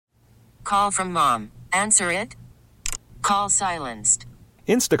Call from mom. Answer it. Call silenced.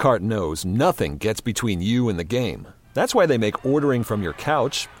 Instacart knows nothing gets between you and the game. That's why they make ordering from your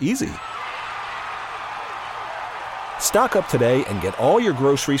couch easy. Stock up today and get all your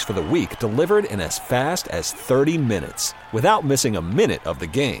groceries for the week delivered in as fast as 30 minutes without missing a minute of the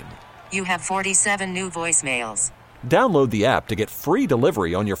game. You have 47 new voicemails. Download the app to get free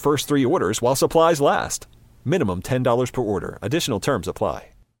delivery on your first 3 orders while supplies last. Minimum $10 per order. Additional terms apply.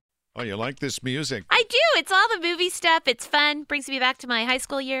 Oh, you like this music? I do. It's all the movie stuff. It's fun. Brings me back to my high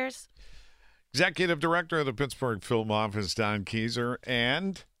school years. Executive Director of the Pittsburgh Film Office, Don Keyser,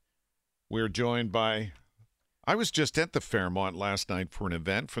 and we're joined by... I was just at the Fairmont last night for an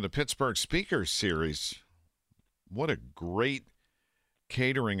event for the Pittsburgh Speaker Series. What a great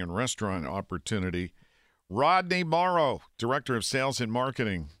catering and restaurant opportunity. Rodney Morrow, Director of Sales and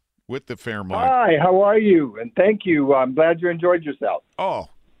Marketing with the Fairmont. Hi, how are you? And thank you. I'm glad you enjoyed yourself. Oh,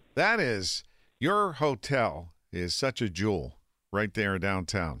 your hotel is such a jewel right there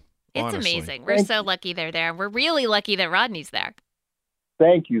downtown. It's honestly. amazing. We're so lucky they're there. We're really lucky that Rodney's there.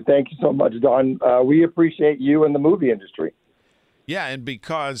 Thank you. Thank you so much, Don. We appreciate you and the movie industry. Yeah, and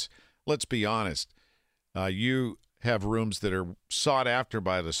because, let's be honest, you have rooms that are sought after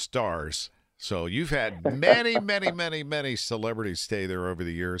by the stars. So you've had many, many, many, many celebrities stay there over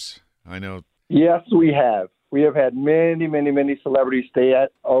the years. I know. Yes, we have. We have had many, many, many celebrities stay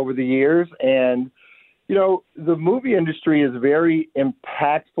at over the years. And, you know, the movie industry is very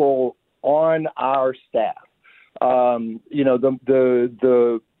impactful on our staff. You know,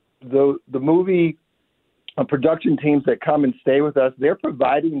 the movie production teams that come and stay with us, they're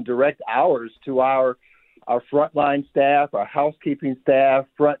providing direct hours to our frontline staff, our housekeeping staff,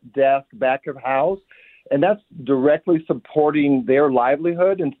 front desk, back of house, and that's directly supporting their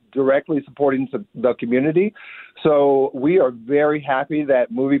livelihood and directly supporting the community. So we are very happy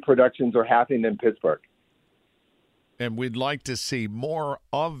that movie productions are happening in Pittsburgh. And we'd like to see more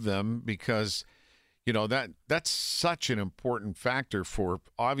of them because, you know, that's such an important factor for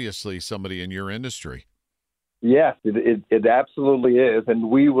obviously somebody in your industry. Yes, it absolutely is. And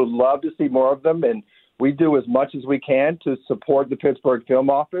we would love to see more of them. And we do as much as we can to support the Pittsburgh Film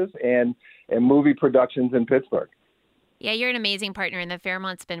Office and movie productions in Pittsburgh. Yeah, you're an amazing partner, and the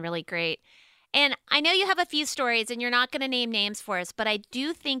Fairmont's been really great. And I know you have a few stories, and you're not going to name names for us, but I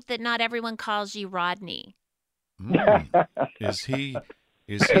do think that not everyone calls you Rodney. Is he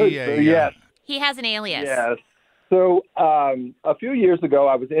Yes. He has an alias. Yes. So a few years ago,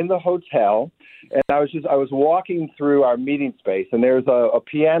 I was in the hotel, and I was walking through our meeting space, and there's a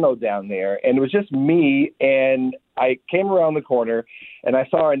piano down there, and it was just me, and I came around the corner, and I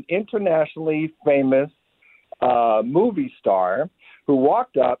saw an internationally famous movie star who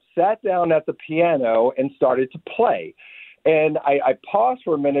walked up, sat down at the piano, and started to play. And I paused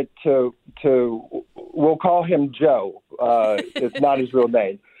for a minute we'll call him Joe. It's not his real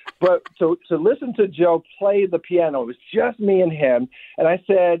name. But to listen to Joe play the piano, it was just me and him. And I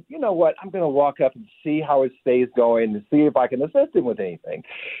said, you know what, I'm going to walk up and see how his day is going and see if I can assist him with anything.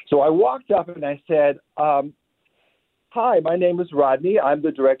 So I walked up and I said, hi, my name is Rodney. I'm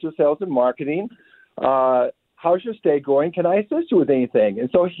the Director of Sales and Marketing. How's your stay going? Can I assist you with anything?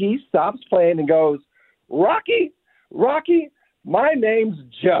 And so he stops playing and goes, Rocky, my name's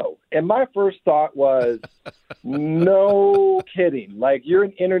Joe. And my first thought was, no kidding. Like, you're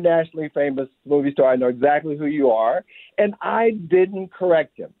an internationally famous movie star. I know exactly who you are. And I didn't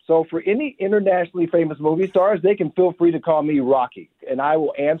correct him. So for any internationally famous movie stars, they can feel free to call me Rocky. And I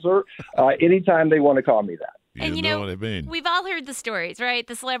will answer anytime they want to call me that. And you know what I mean. We've all heard the stories, right?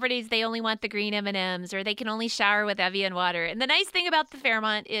 The celebrities, they only want the green M&Ms, or they can only shower with Evian water. And the nice thing about the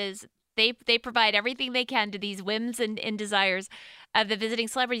Fairmont is they provide everything they can to these whims and desires of the visiting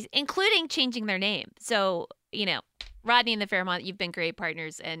celebrities, including changing their name. So, you know, Rodney and the Fairmont, you've been great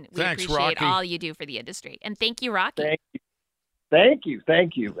partners, and we appreciate Rocky. all you do for the industry. And thank you, Rocky. Thank you.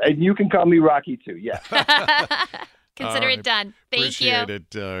 And you can call me Rocky too, yes. Consider it done. Thank you.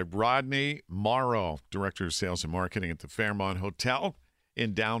 Appreciate it. Rodney Morrow, Director of Sales and Marketing at the Fairmont Hotel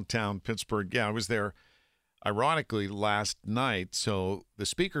in downtown Pittsburgh. Yeah, I was there, ironically, last night. So the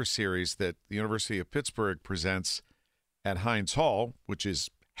speaker series that the University of Pittsburgh presents at Heinz Hall, which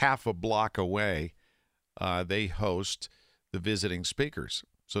is half a block away, they host the visiting speakers.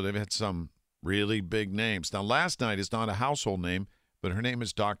 So they've had some really big names. Now, last night is not a household name, but her name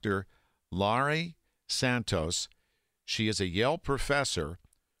is Dr. Laurie Santos. She is a Yale professor.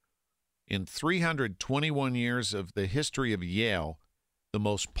 In 321 years of the history of Yale, the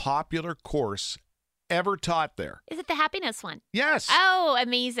most popular course ever taught there. Is it the happiness one? Yes. Oh,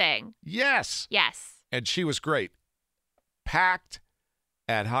 amazing. Yes. Yes. And she was great. Packed,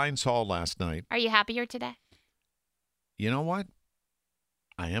 at Heinz Hall last night. Are you happier today? You know what?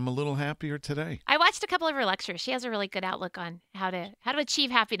 I am a little happier today. I watched a couple of her lectures. She has a really good outlook on how to achieve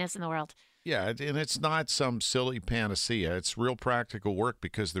happiness in the world. Yeah, and it's not some silly panacea. It's real practical work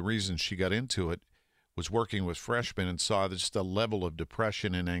because the reason she got into it was working with freshmen and saw just a level of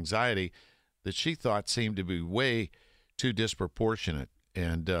depression and anxiety that she thought seemed to be way too disproportionate.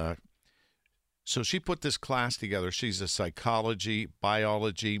 And so she put this class together. She's a psychology,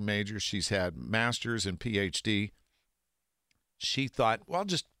 biology major. She's had master's and PhD. She thought, well, I'll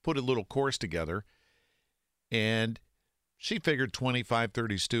just put a little course together. And she figured 25,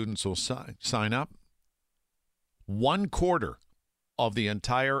 30 students will sign up. 1/4 of the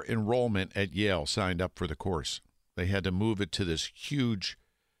entire enrollment at Yale signed up for the course. They had to move it to this huge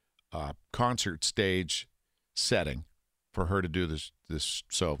concert stage setting for her to do this.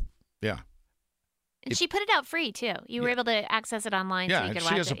 So, yeah. And she put it out free, too. You were able to access it online so you could watch it. Yeah,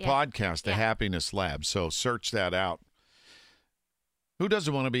 she has a podcast, The Happiness Lab, so search that out. Who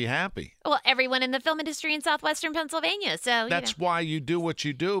doesn't want to be happy? Well, everyone in the film industry in southwestern Pennsylvania. So that's why you do what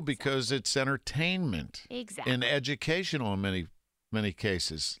you do, because it's entertainment. Exactly. And educational in many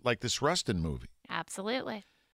cases, like this Rustin movie. Absolutely.